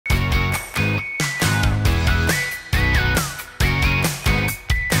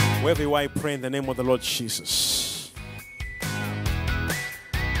Wherever you are, I pray in the name of the Lord Jesus.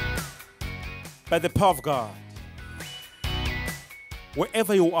 By the power of God,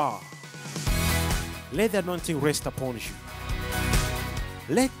 wherever you are, let the anointing rest upon you.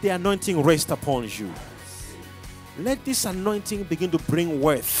 Let the anointing rest upon you. Let this anointing begin to bring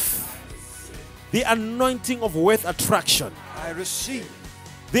wealth. The anointing of wealth attraction. I receive.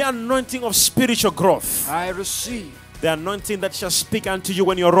 The anointing of spiritual growth. I receive. The anointing that shall speak unto you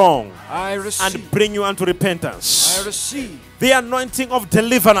when you're wrong. I receive. And bring you unto repentance. I receive. The anointing of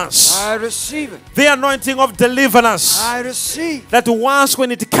deliverance. I receive it. The anointing of deliverance. I receive. That once when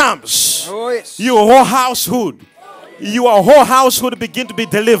it comes, Oh yes. your whole household, your whole household begin to be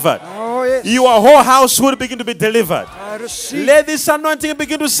delivered. Oh yes. Your whole household begin to be delivered. I receive. Let this anointing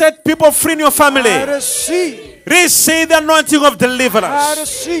begin to set people free in your family. I receive. Receive the anointing of deliverance. I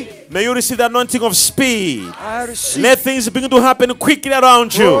receive. May you receive the anointing of speed. I receive. Let things begin to happen quickly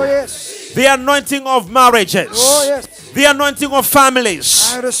around you. Oh yes. The anointing of marriages. Oh yes. The anointing of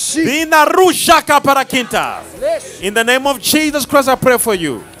families. I receive. The Narushaka Parakinta. Yes. In the name of Jesus Christ, I pray for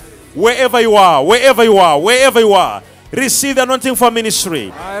you. Wherever you are, wherever you are, wherever you are, receive the anointing for ministry.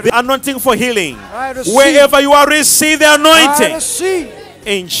 The anointing for healing. I receive. Wherever you are, receive the I anointing. receive.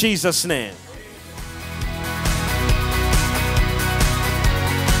 In Jesus' name.